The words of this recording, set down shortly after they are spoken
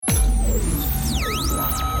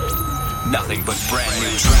Nothing but brand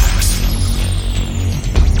new tracks.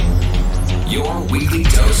 Your weekly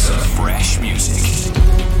dose of fresh music.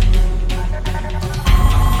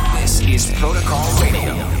 This is Protocol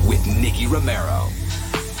Radio with Nicky Romero.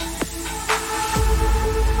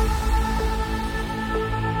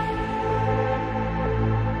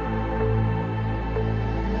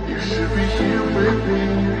 You should be here with me.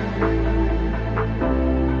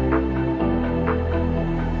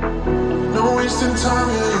 No wasting time,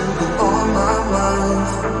 yeah, you've been on my mind.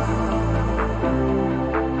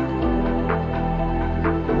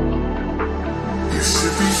 You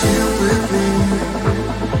should be here with me.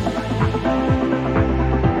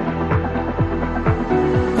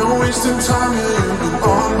 No wasting time, yeah, you've been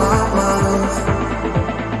on my mind.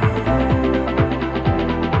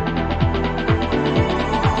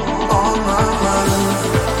 On my mind.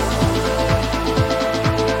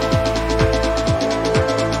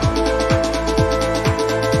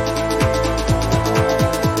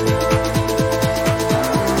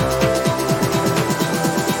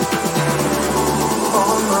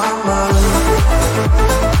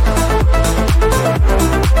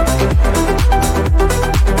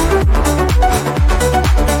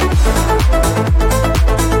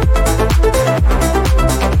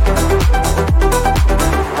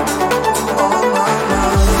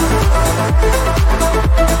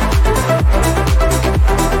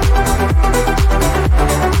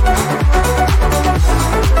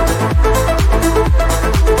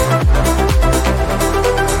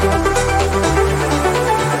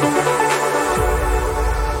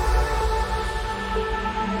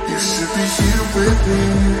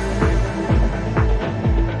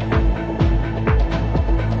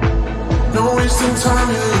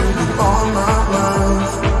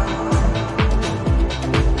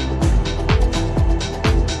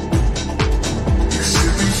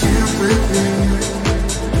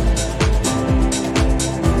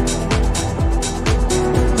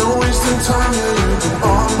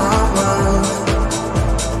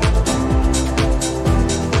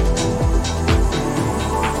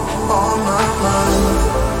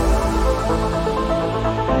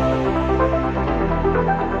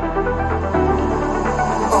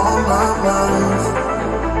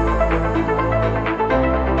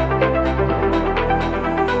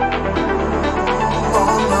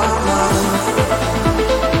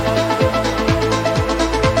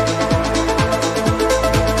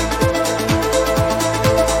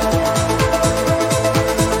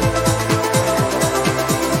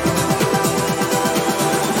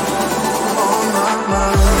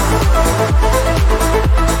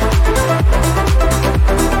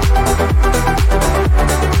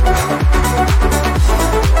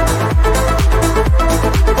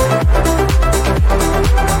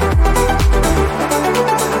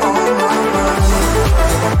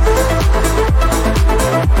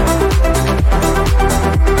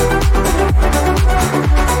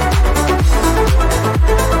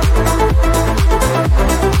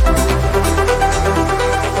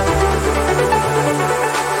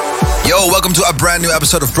 Welcome to a brand new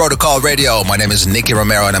episode of Protocol Radio. My name is Nicky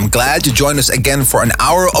Romero and I'm glad you joined us again for an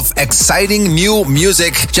hour of exciting new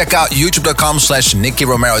music. Check out youtube.com/Nicky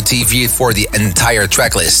Romero TV for the entire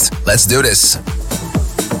track list. Let's do this.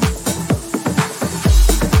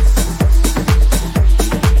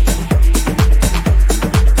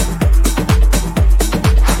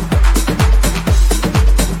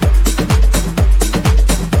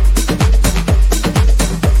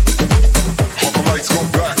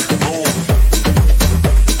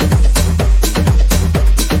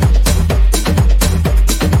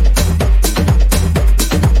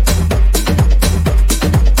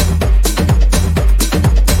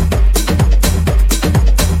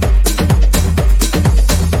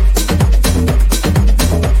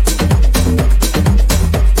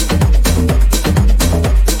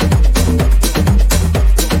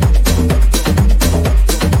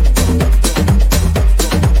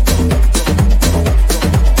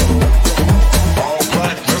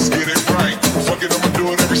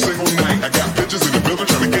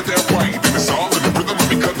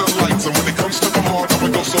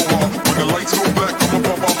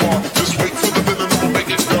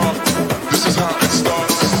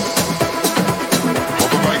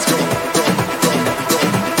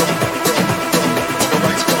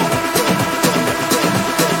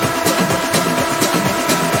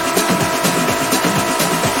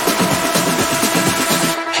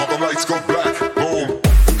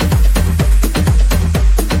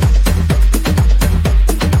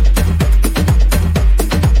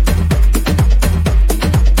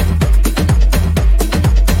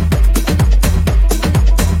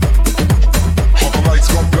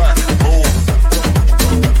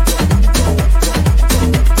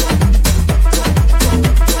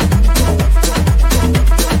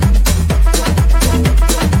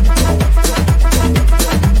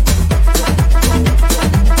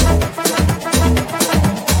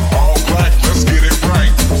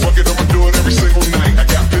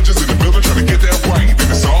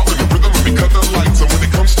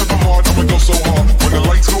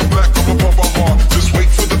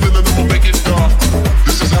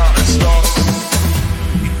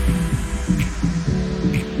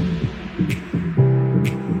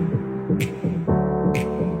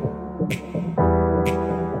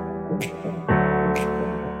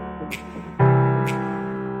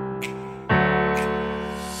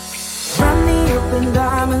 up in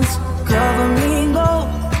diamonds, cover me in gold,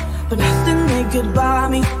 but nothing they could buy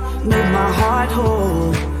me made my heart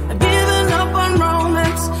whole. I'd given up on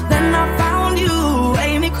romance, then I found you.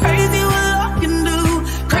 Ain't it crazy what love can do?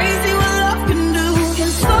 Crazy what love can do.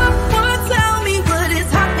 Can someone tell me what is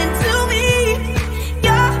happening to me?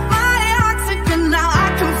 You're my oxygen, now I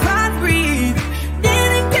can find breathe.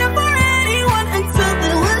 Didn't care for anyone until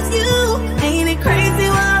there was you. Ain't it crazy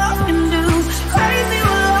what love can do? Crazy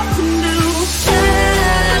what love can do.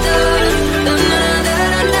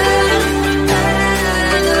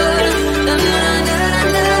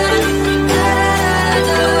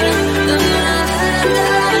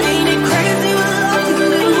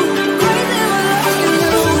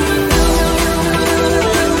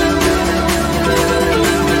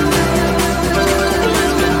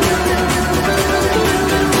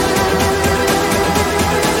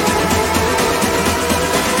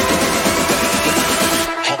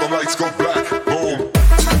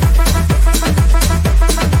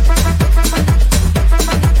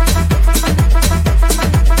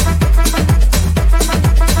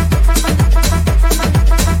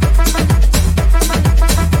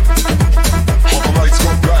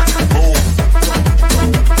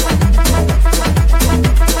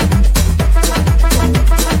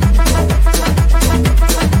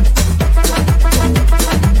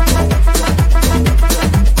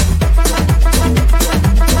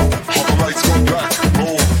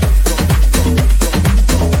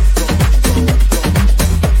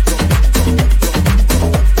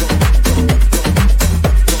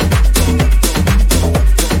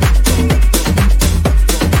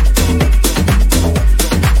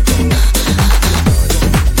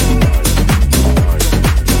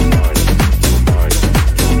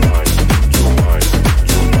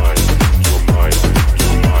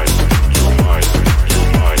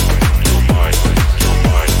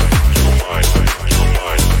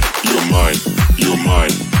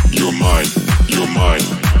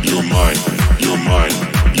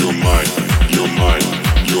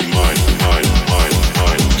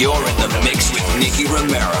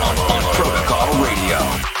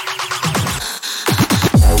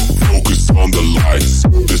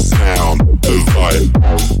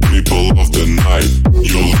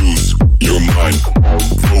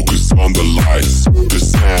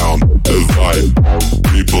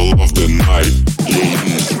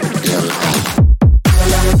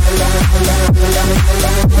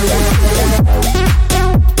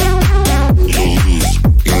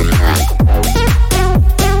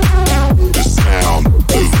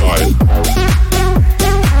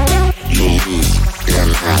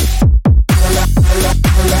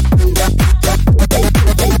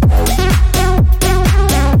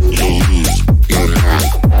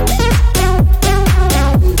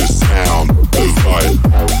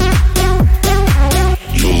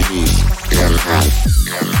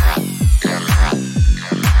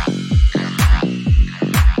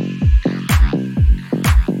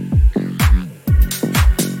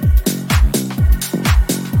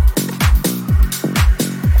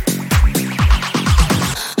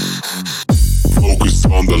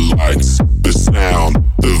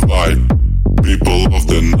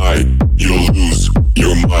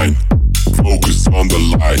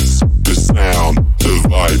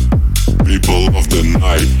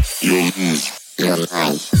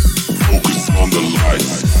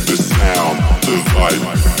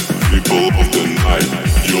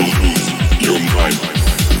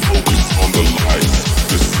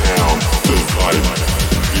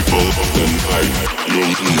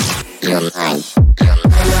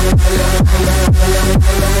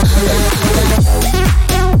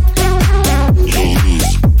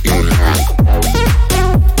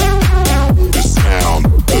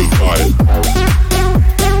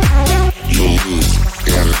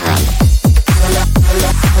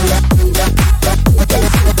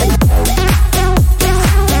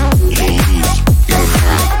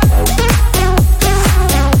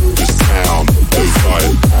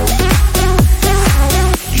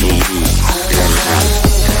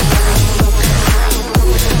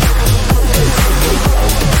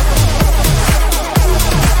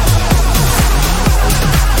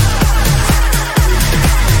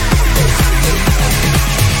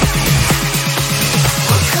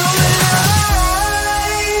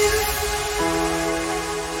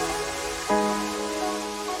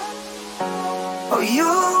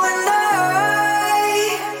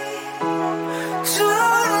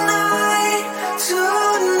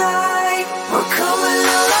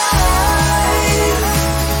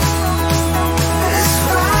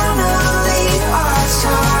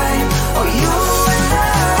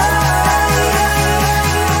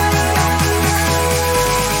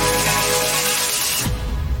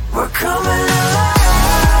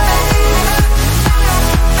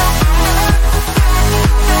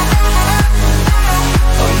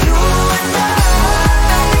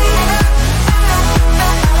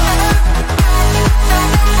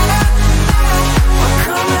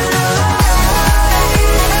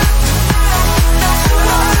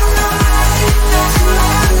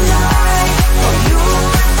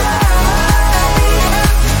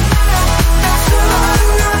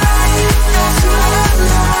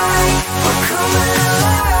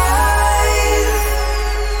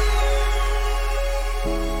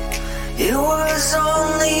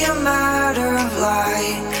 only a matter of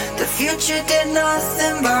light. The future did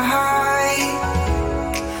nothing but hide.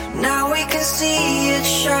 Now we can see it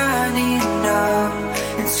shining up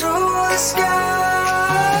into the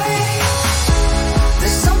sky.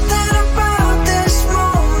 There's something about this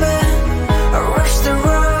moment, a rush that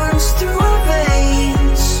runs through our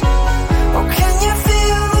veins. Oh, can you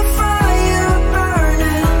feel the fire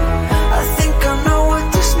burning? I think I know what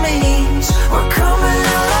this means. We're coming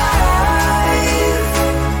alive.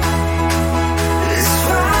 It's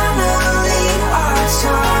finally our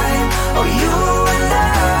time. Oh, you and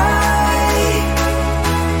I.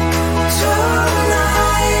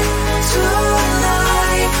 Tonight,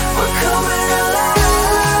 tonight, we're coming alive.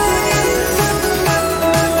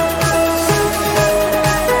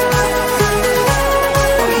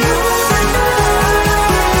 Oh, you and I.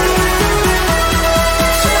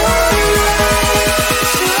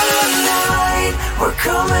 Tonight, we're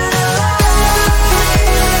coming alive. We're coming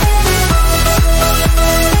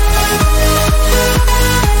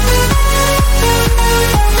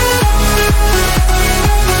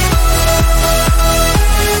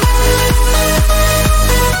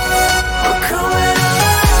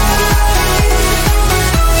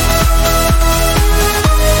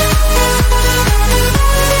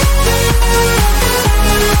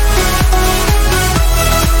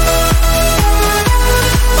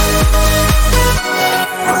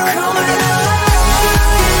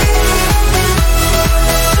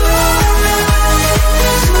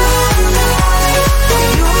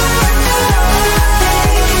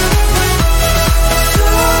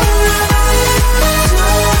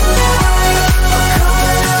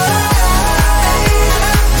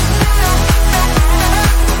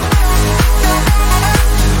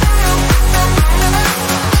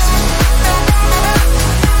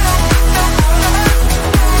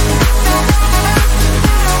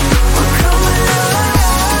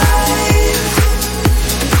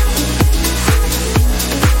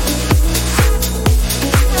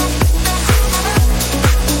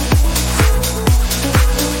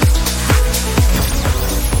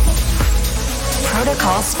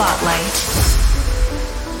Protocol Spotlight.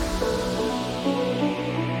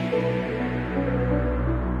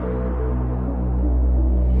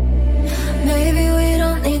 Maybe we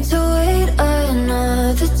don't need to wait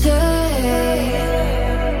another day.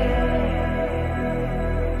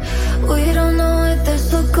 We don't know where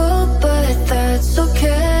this will go, but that's okay.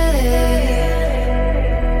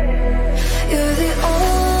 You're the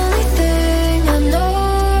only thing I know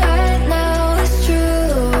right now is true.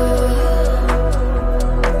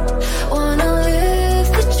 Wanna live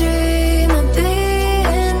the dream of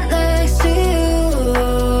being next to you.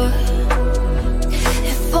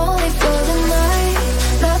 If only for the night,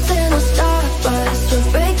 nothing will stop us. We're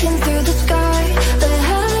breaking through the sky, the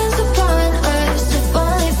heavens upon us. If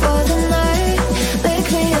only for the night, make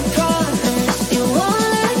me a promise you won't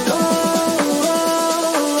let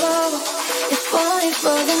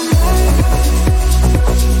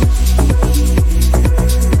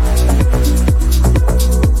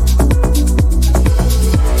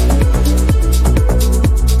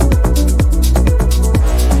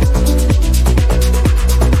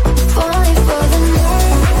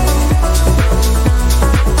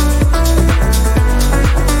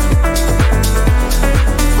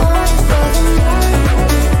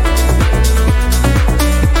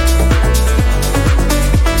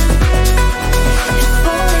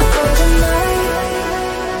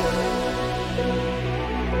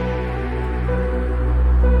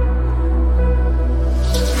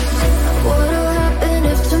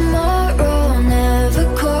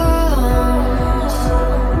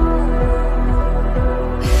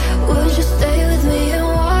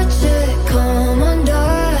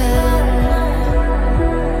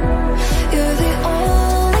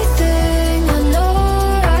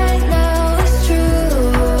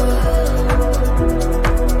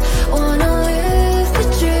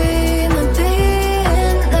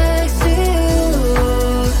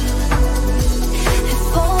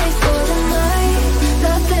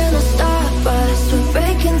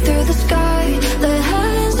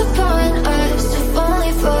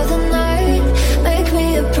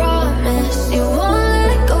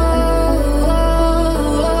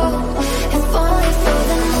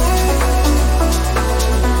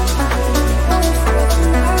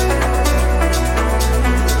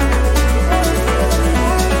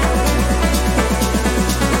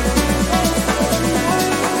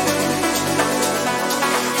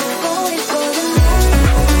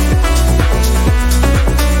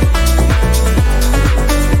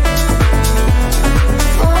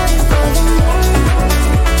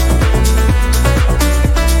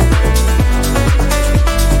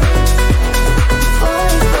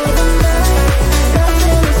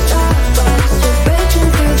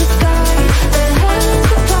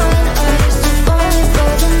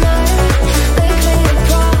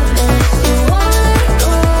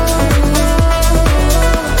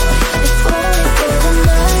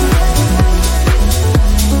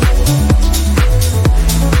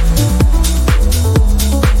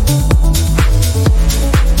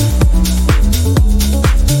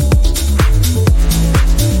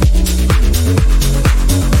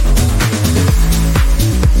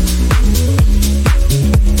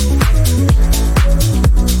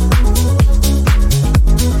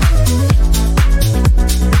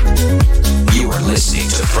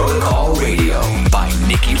Protocol Radio by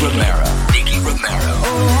Nicky Romero. Nicky Romero.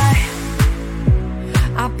 Oh,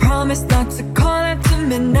 I promise not to call after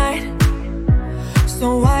midnight.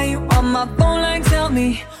 So why you on my phone like, tell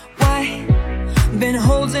me why? Been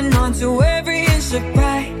holding on to every inch of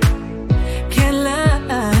pride. Can't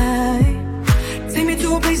lie. Take me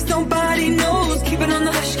to a place nobody knows. Keep it on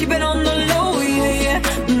the hush, keep it on the low. Yeah, yeah,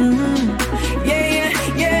 yeah,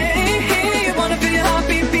 yeah, yeah. You wanna feel your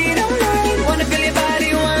heartbeat beat all night. Wanna feel your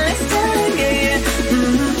body one last time. Yeah, yeah,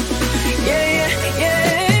 yeah, yeah,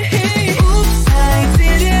 yeah. Oops, I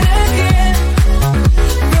did it again.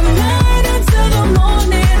 From night until the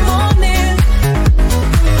morning, morning.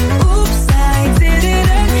 Oops, I did it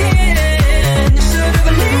again. Should've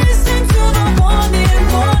listened to the warning,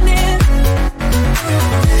 warning.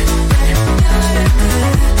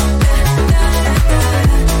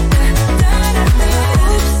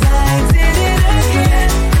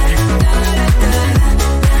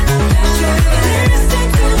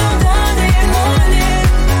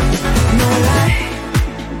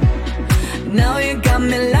 Now you got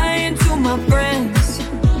me lying to my friends.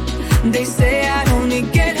 They say I'd only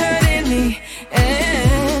get hurt in the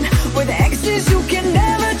end. With exes you can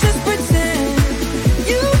never just pretend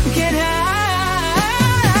you can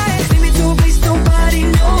hide. Take me to a place nobody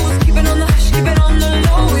knows. Keep it on the hush, keep it on the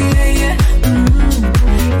low. Yeah, yeah,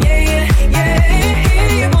 yeah, yeah,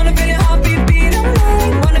 yeah. You wanna feel your heartbeat beat all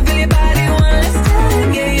night. Wanna feel your body one last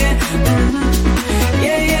time. Yeah, yeah,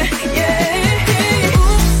 yeah, yeah, yeah.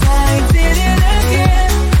 Oops, I did it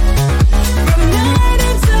again. From night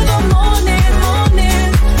until the morning, morning.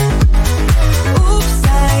 Oops,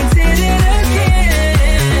 I did it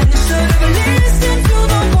again. Should've listened to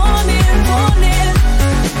the warning, warning.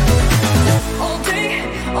 All day,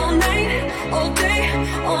 all night, all day,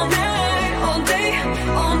 all night, all day,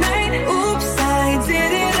 all night. Oops, I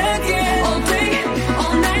did it again. All day,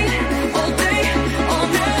 all night, all day, all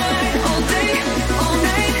night, all day, all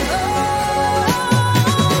night. Oh,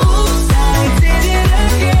 oops, I did it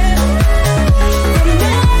again. From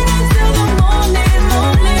night until the morning,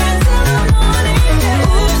 morning,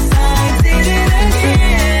 oops, I did it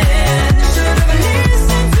again. Should've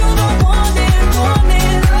listened to the warning,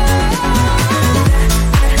 warning.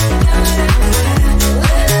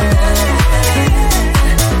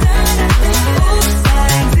 Oops, I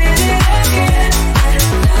did it again.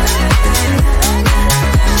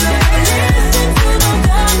 Should've listened to the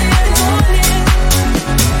warning, warning.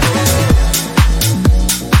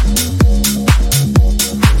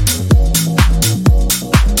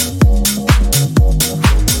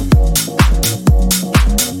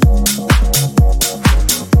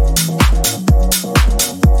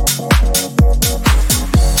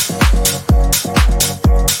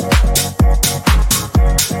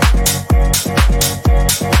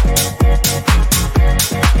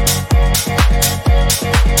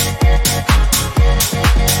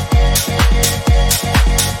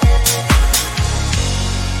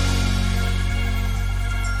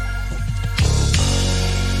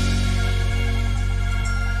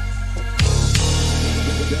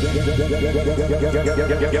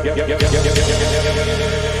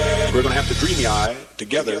 We're gonna have to dreamy eye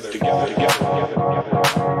together.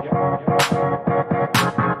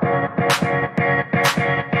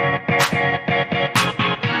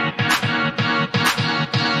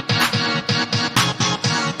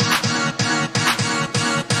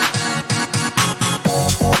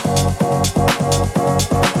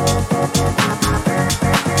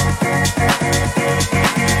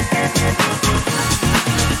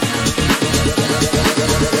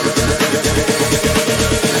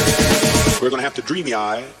 We're gonna have to dreamy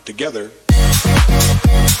eye together.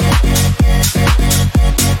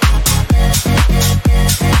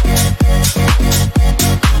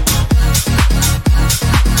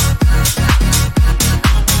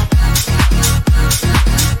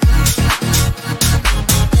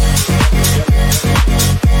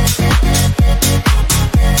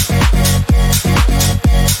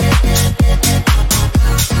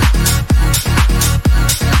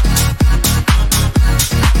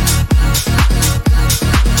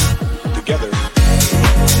 Together.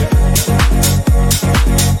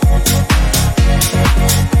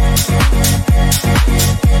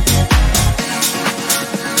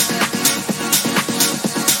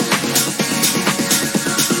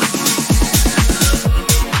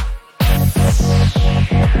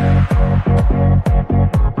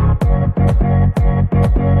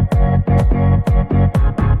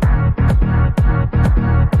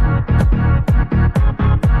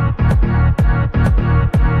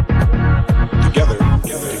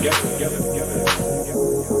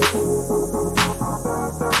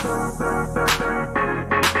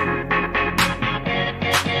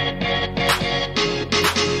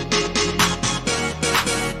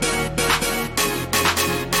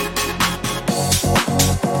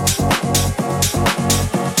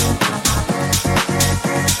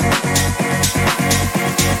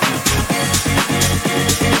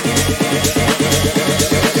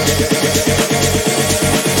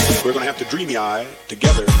 dreamy eye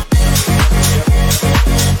together.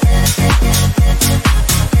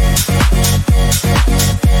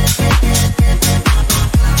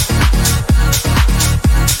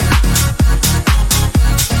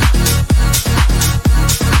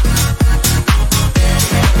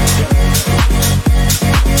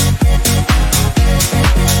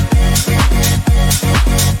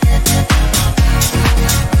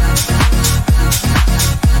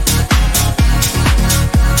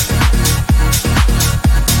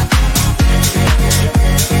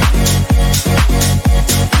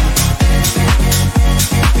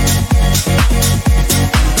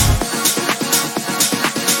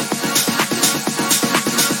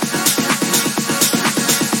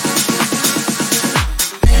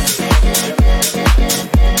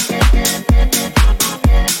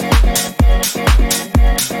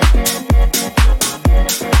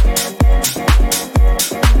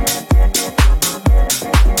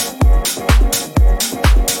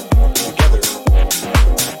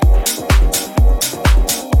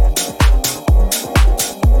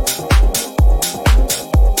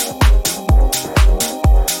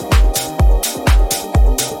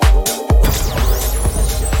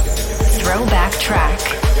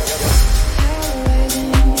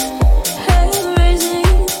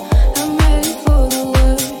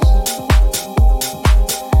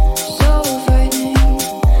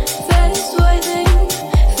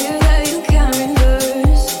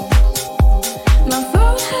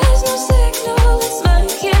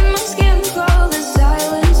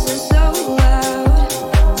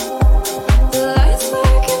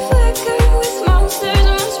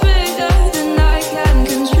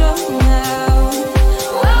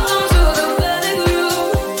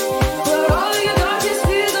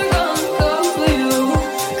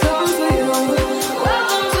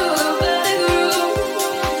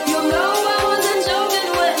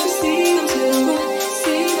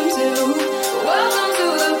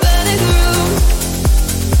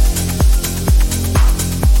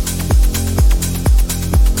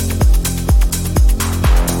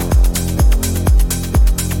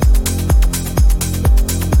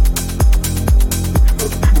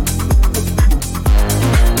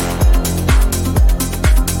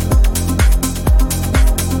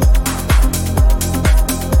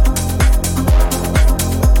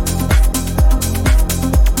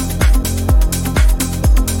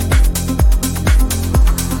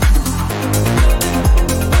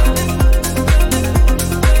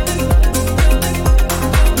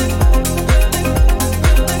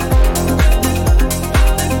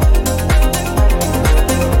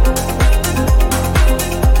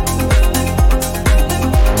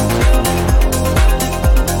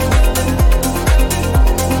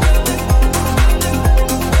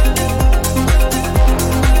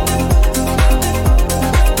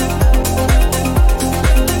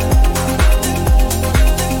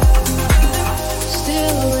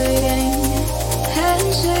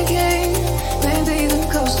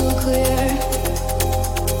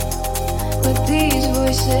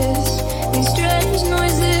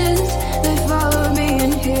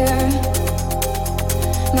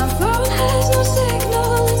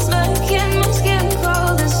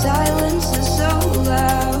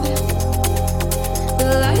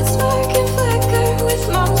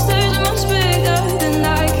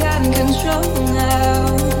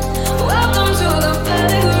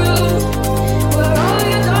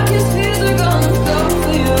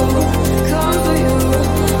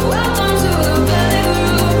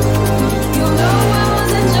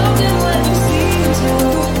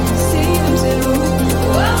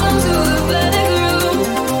 Welcome to the bed.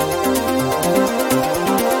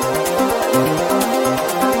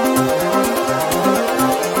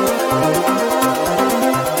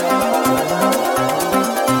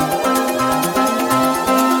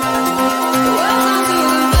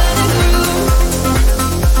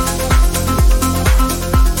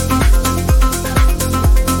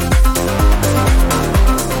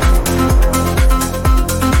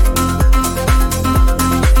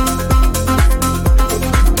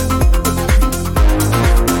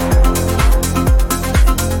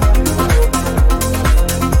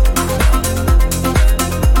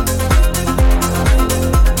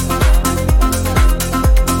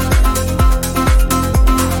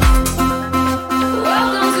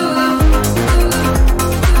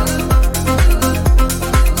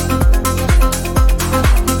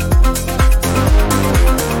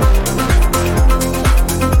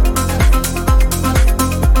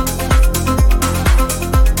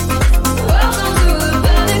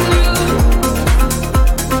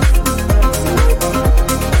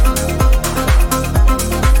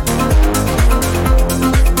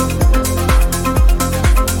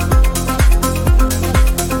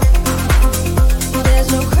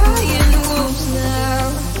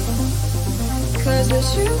 'Cause the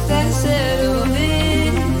truth has settled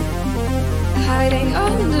in, hiding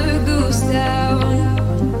under goose down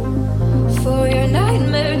for your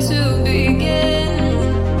nightmare to begin.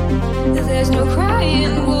 There's no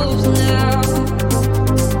crying wolves now,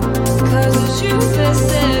 'cause the truth has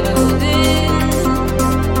settled in,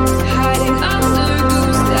 hiding under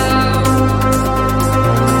goose down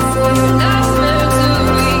for your nightmare to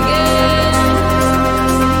begin.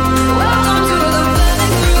 Welcome to the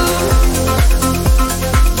panic room.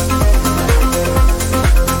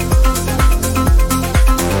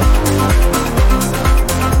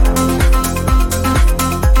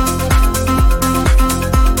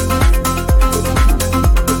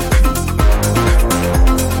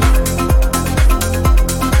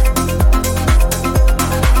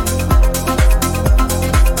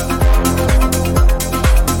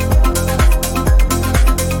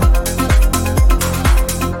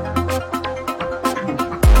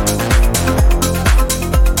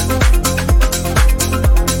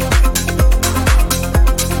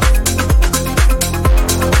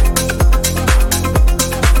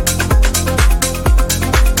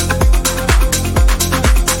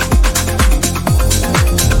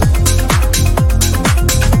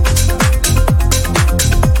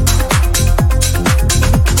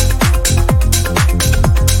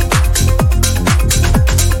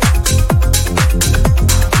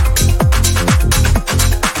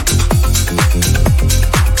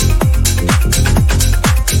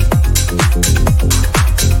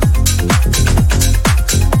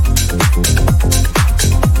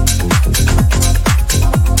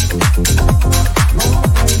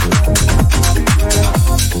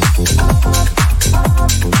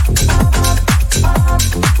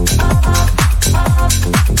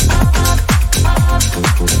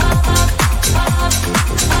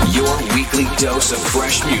 Dose of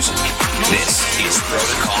fresh music. This is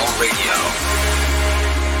Protocol Radio.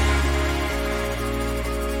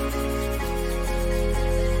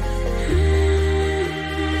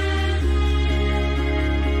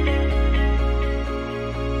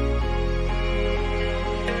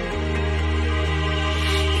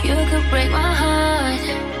 You could break my heart.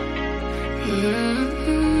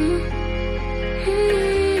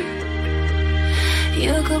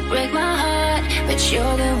 You could break my heart, but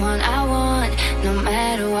you're the one I want. No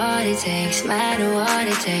matter what it takes, matter what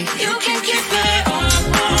it takes. You can keep me up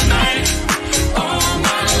all night, all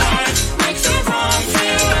my life. Make the wrong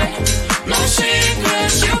feel right. No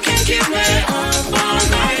secrets, you can keep me up all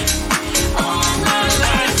night, all my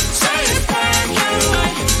life. Say it back, you're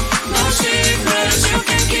right. No secrets, you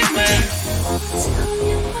can keep me. What's on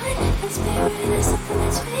your mind? Let's be real, something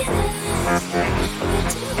that's feeling.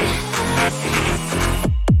 What do we have?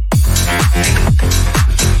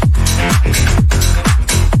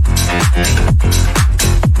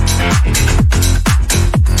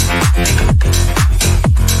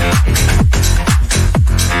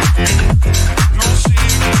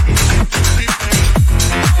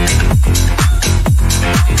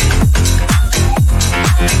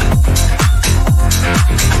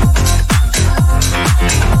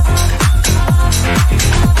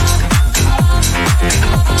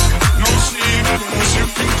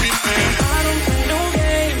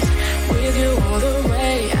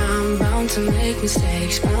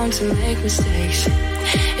 Mistakes.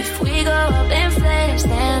 If we go up in flames,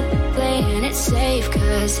 then playing it safe.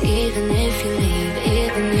 'Cause even if you leave,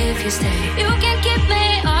 even if you stay, you can keep me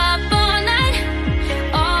up all night,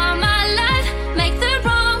 all my life. Make the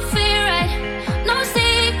wrong feel right. No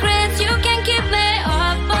secrets, you can keep me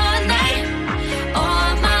up all night,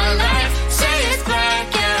 all my life. Say it's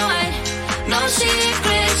black and white. No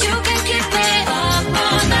secrets, you can keep me up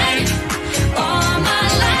all night, all my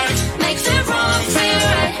life. Make the wrong feel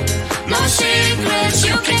right. No secrets,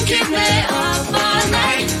 you can keep me up all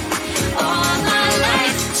night, all my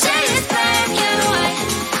life. Say it black and white.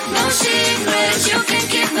 No secrets, you can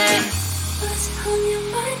keep me. What's on your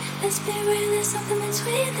mind? Let's be real, there's something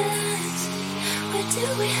between us. What do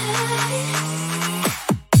we hide?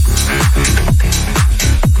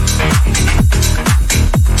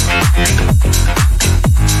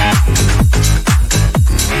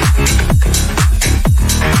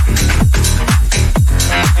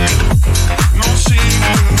 No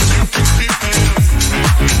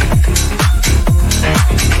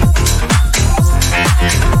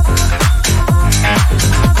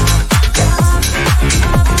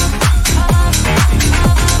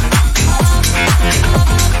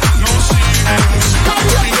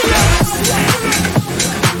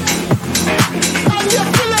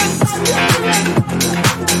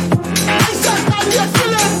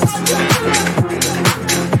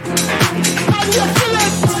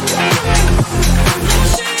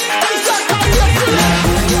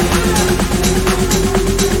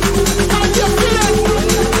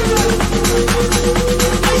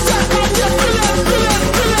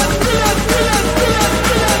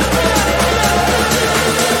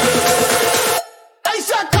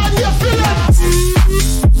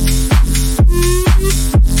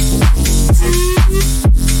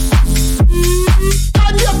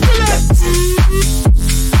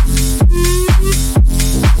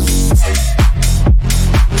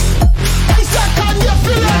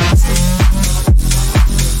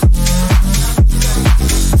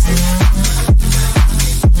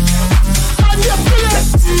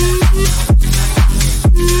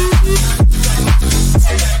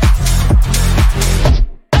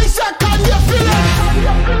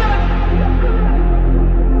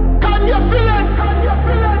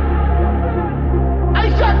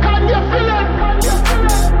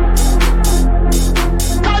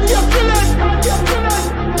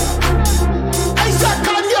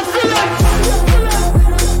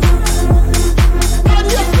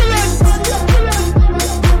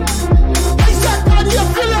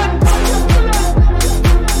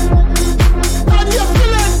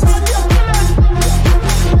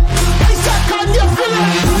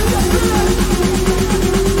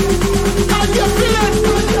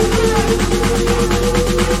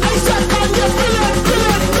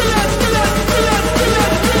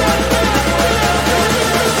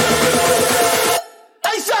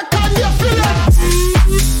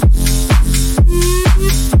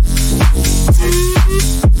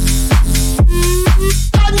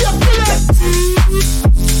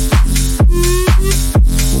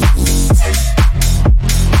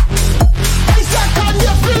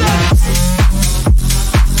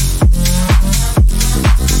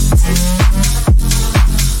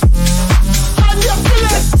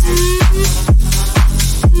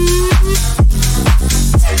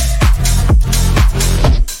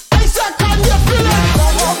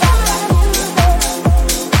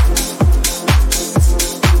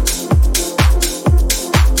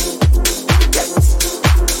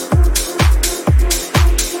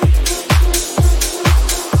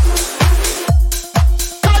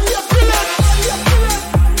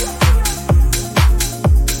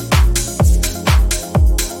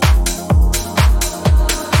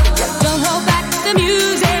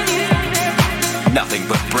Nothing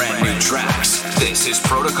but brand new tracks. This is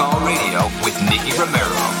Protocol Radio with Nicky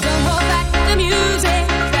Romero. Don't hold back the music,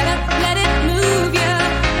 better let it move ya.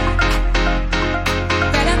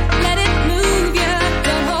 Better let it move ya.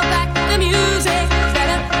 Don't hold back the music,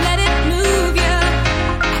 better let it move ya.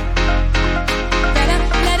 Better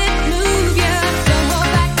let it move ya. Don't hold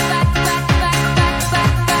back, back, back, back, back,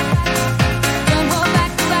 back, back. Don't hold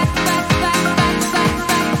back, back, back, back, back, back,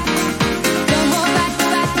 back. Don't hold back,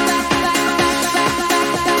 back, back, back, back, back,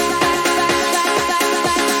 back, back, back, back, back,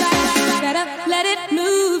 back, back. Better let it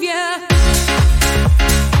move ya.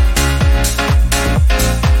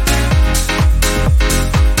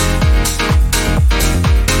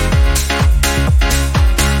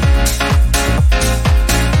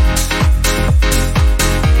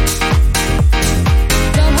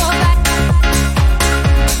 Don't hold back.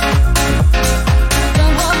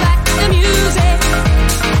 Don't hold back the music.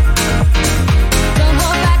 Don't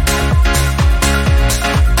hold back.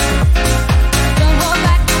 Don't hold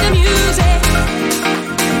back the music.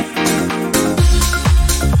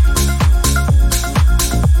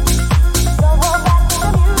 Don't hold back the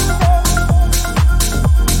music.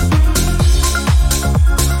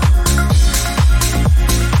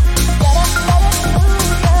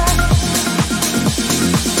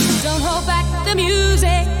 Don't hold back the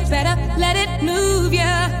music. Better let it move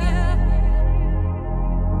ya.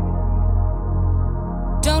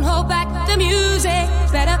 Don't hold back the music.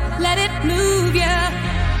 Better let it move ya.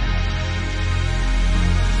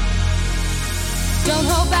 Don't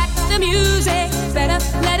hold back the music. Better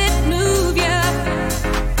let it move ya.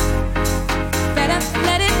 Better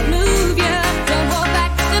let it move ya. Don't hold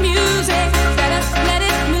back the music. Better let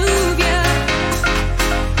it move ya.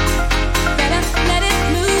 Better let it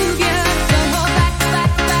move ya. Don't hold back,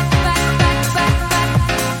 back, back, back, back, back, back.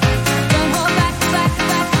 Don't hold back, back,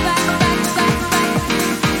 back, back, back, back, back.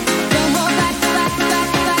 Don't hold back, back, back,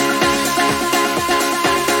 back, back, back, back,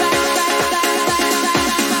 back, back.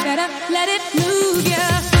 Better let it move ya.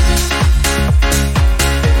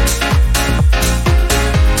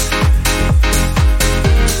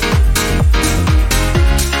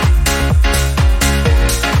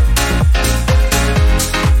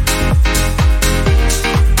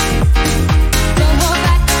 Don't hold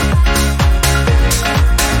back.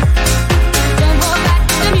 Don't hold back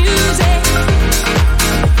the music.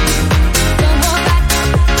 Don't hold back.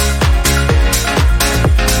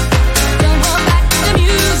 Don't hold back the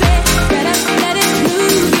music. Better let it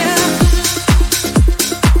move ya.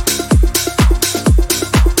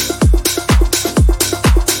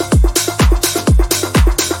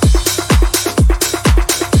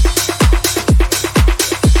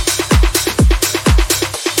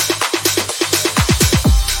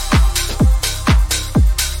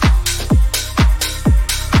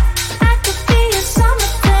 I could be your summer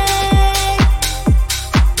thing.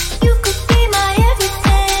 You could be my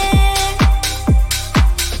everything.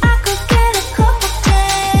 I could get a couple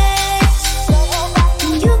days.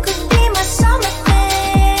 You could be my summer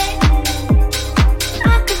thing.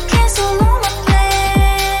 I could cancel all my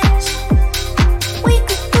plans. We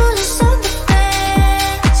could do this other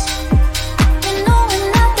things. You know we're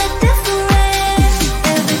not that different.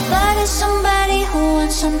 Everybody's somebody who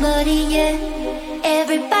wants somebody, yeah.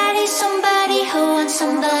 Everybody's somebody who wants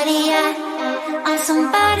somebody, yeah. I'm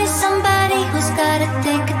somebody who's gotta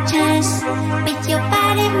take a chance. With your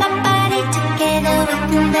body, my body, together we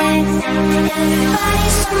can dance.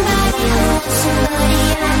 Everybody's somebody who wants somebody,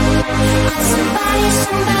 yeah. I'm somebody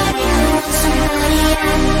who wants somebody, yeah.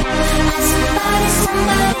 I'm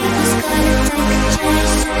somebody who's gotta take a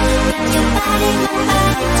chance. With your body, my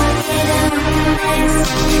body, together we can dance.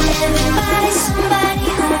 Everybody's somebody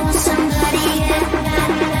who wants somebody, yeah.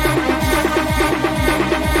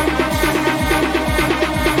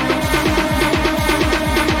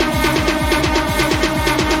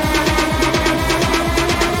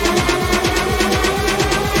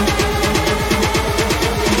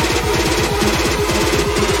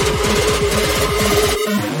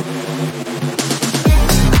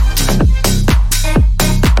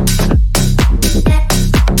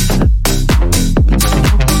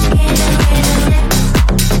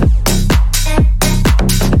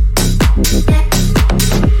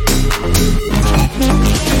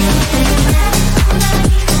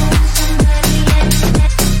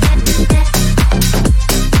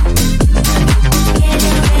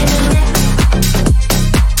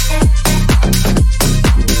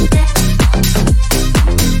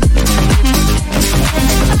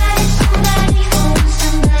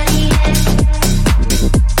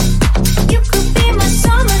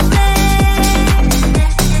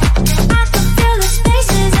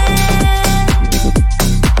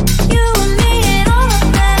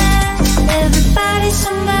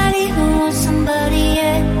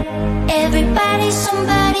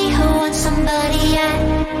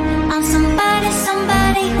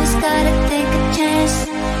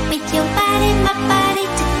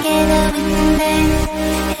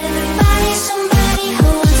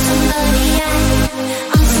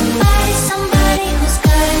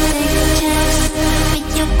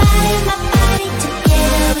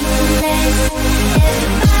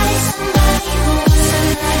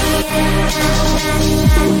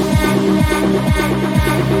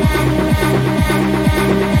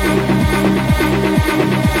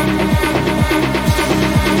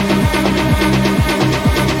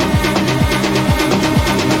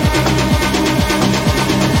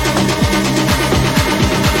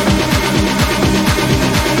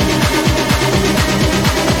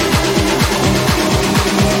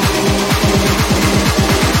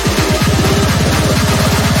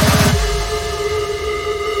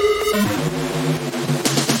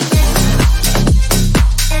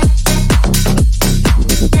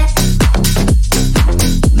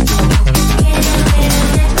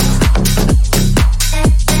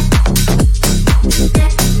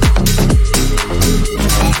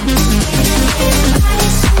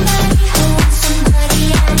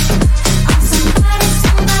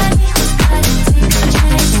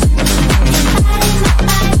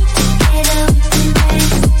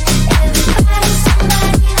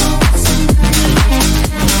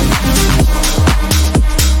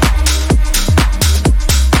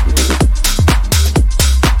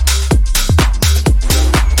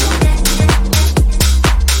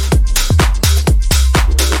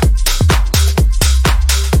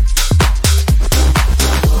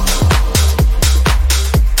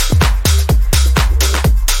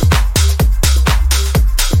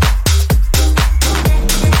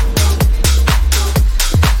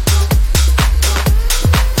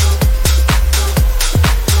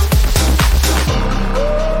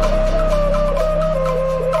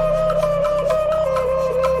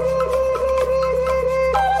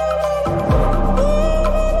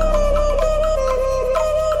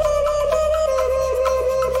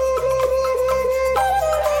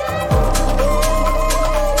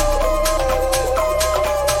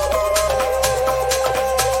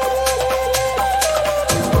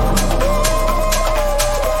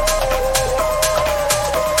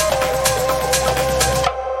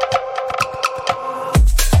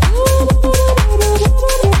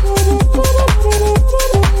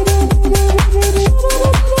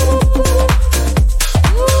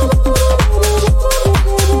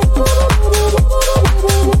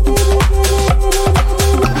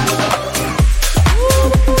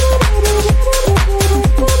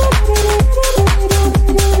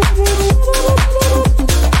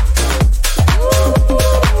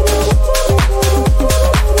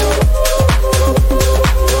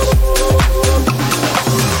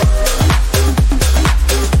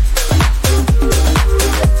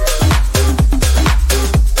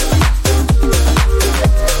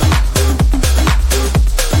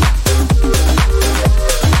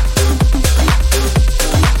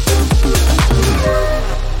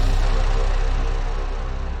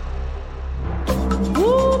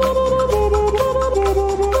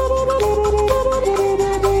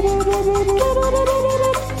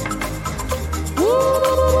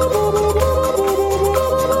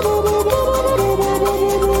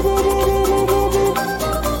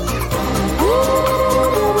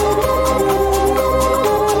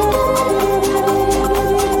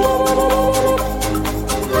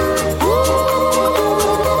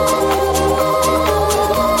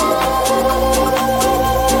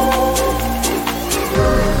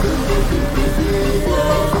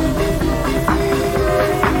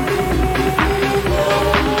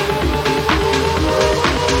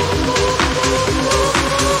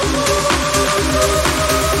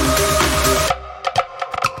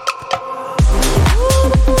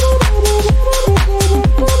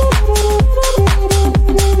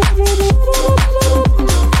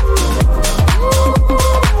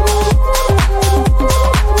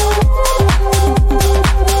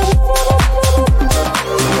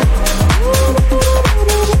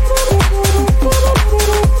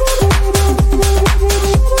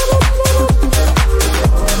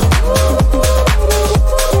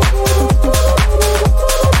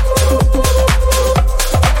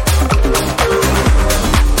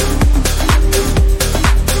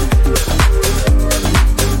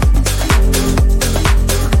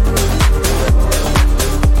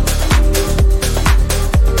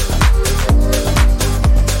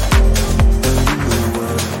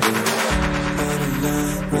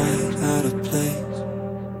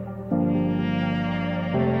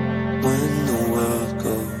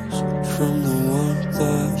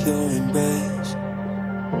 your embrace,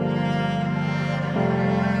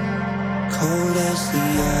 cold as the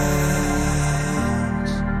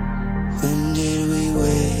ice. When did we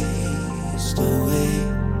waste away?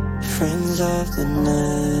 Friends of the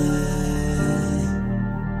night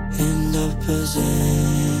end up as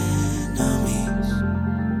enemies,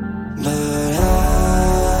 but I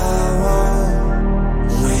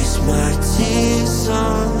won't waste my tears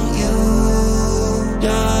on you,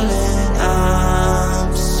 darling.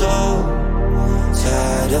 I'm so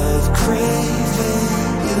tired of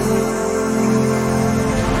craving you.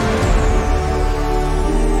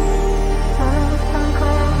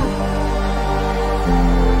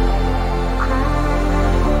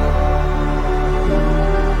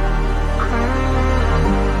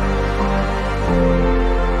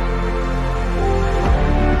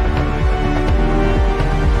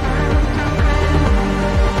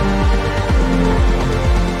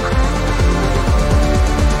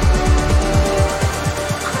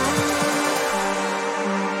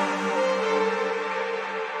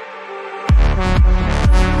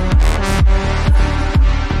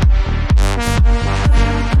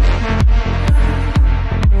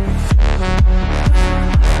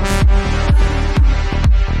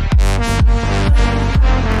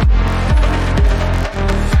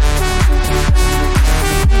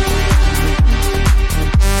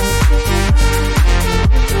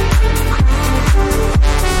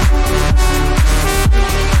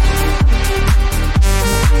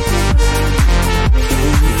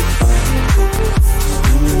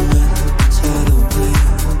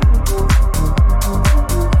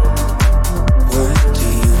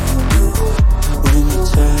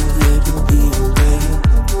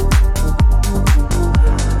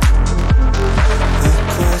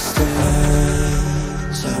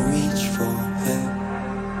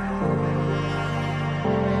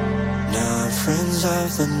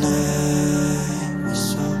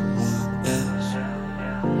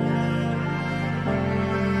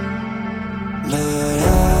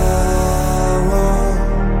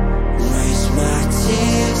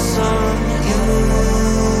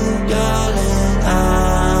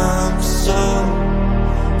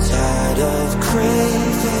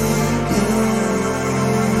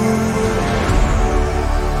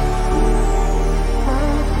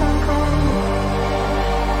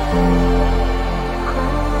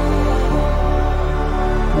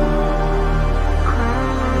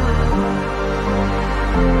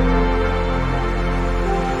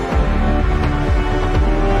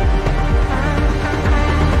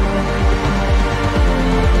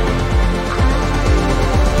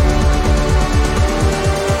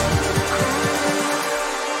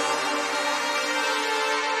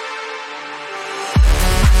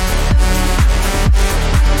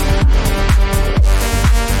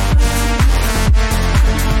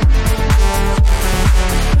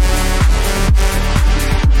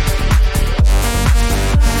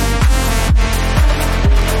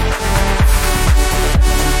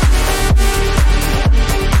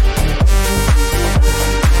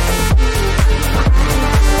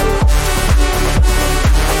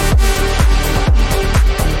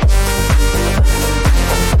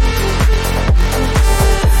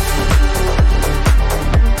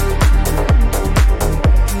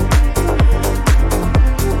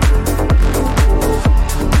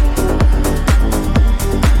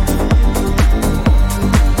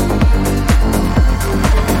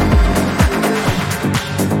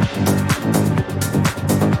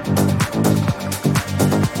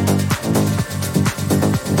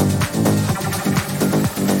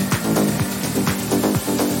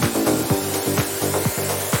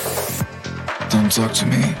 Talk to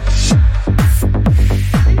me.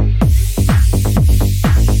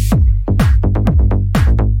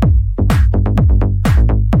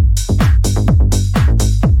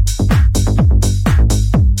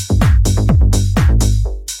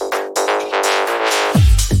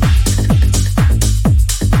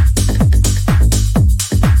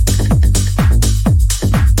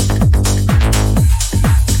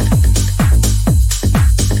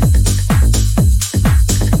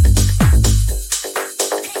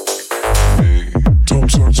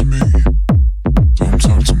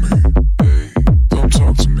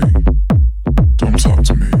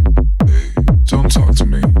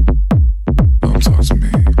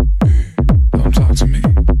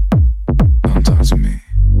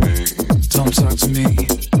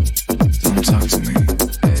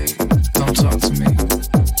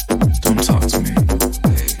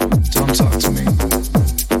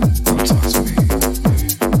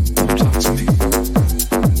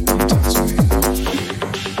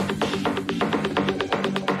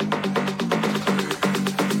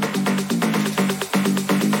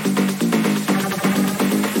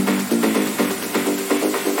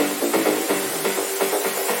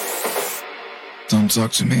 Don't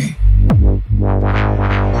talk to me.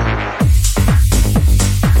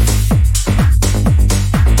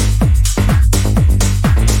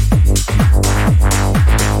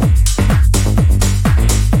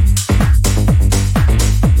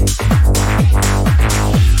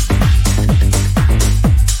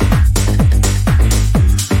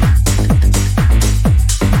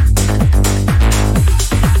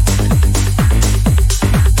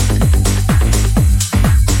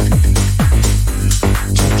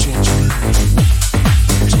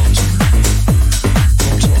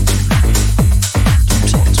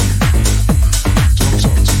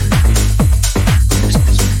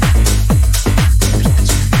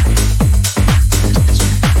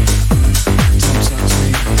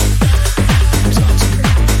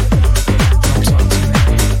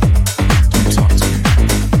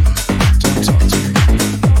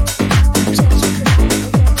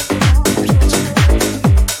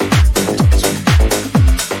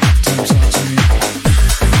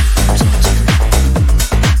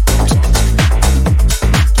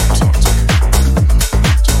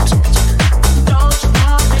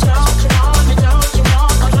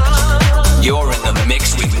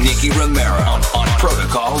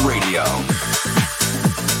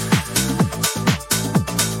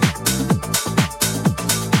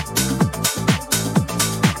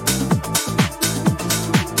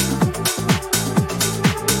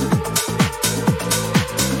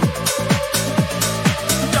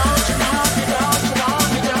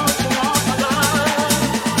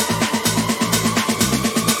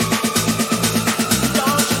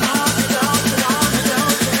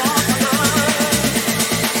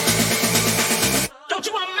 Don't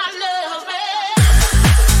you want my love, baby?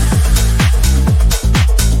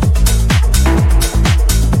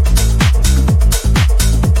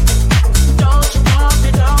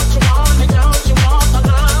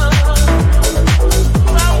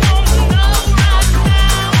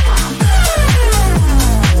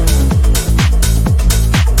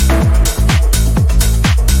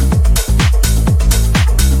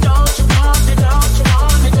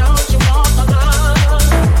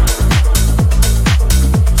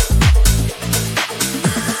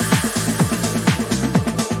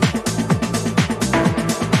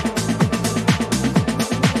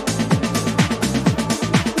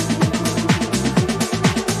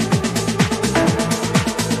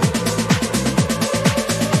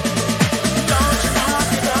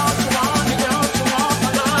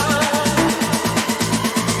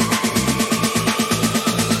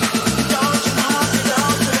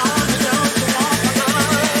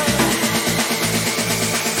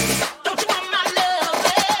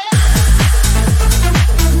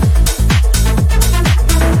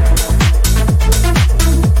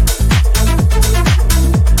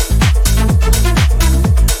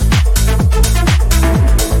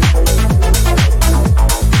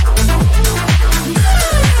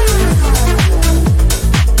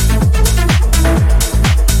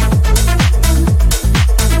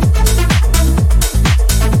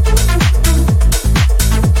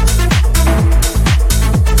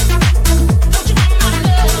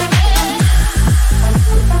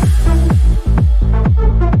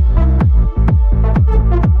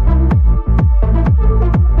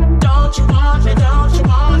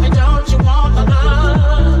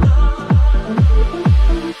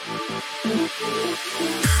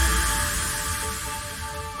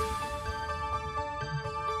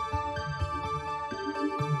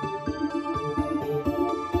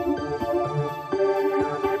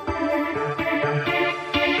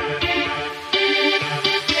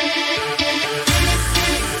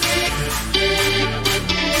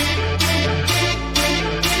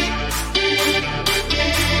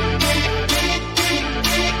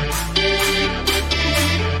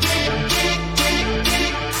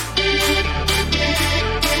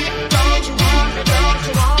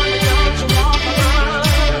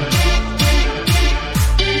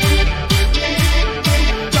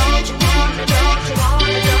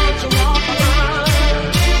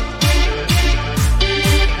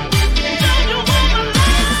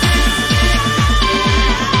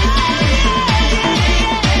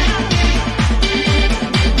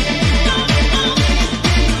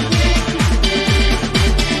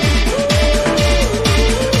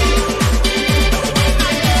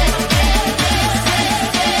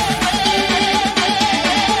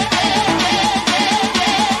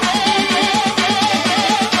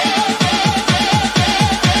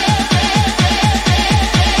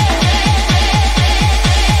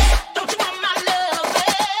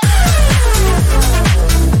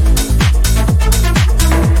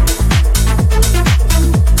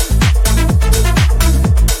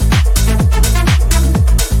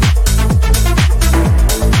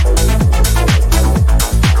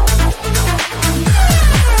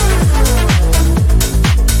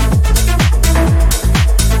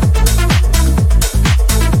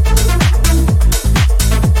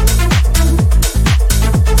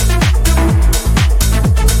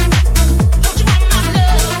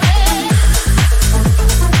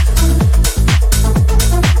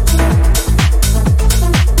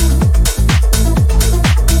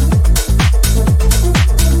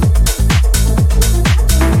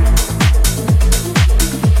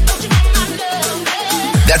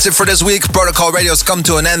 That's it for this week. Protocol Radio's come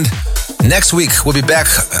to an end. Next week, we'll be back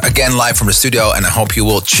again live from the studio, and I hope you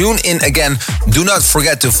will tune in again. Do not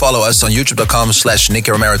forget to follow us on youtube.com/Nicky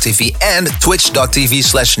Romero TV and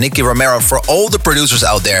twitch.tv/Nicky Romero for all the producers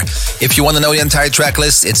out there. If you want to know the entire track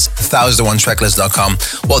list, it's 1001tracklist.com.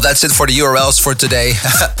 Well, that's it for the URLs for today.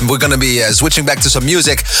 We're going to be switching back to some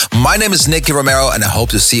music. My name is Nicky Romero, and I hope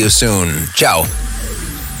to see you soon. Ciao.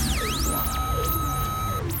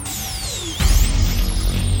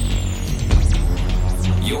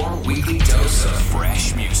 Your weekly dose of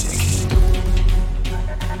fresh music.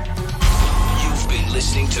 You've been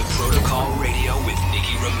listening to Protocol Radio with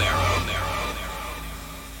Nicky Romero.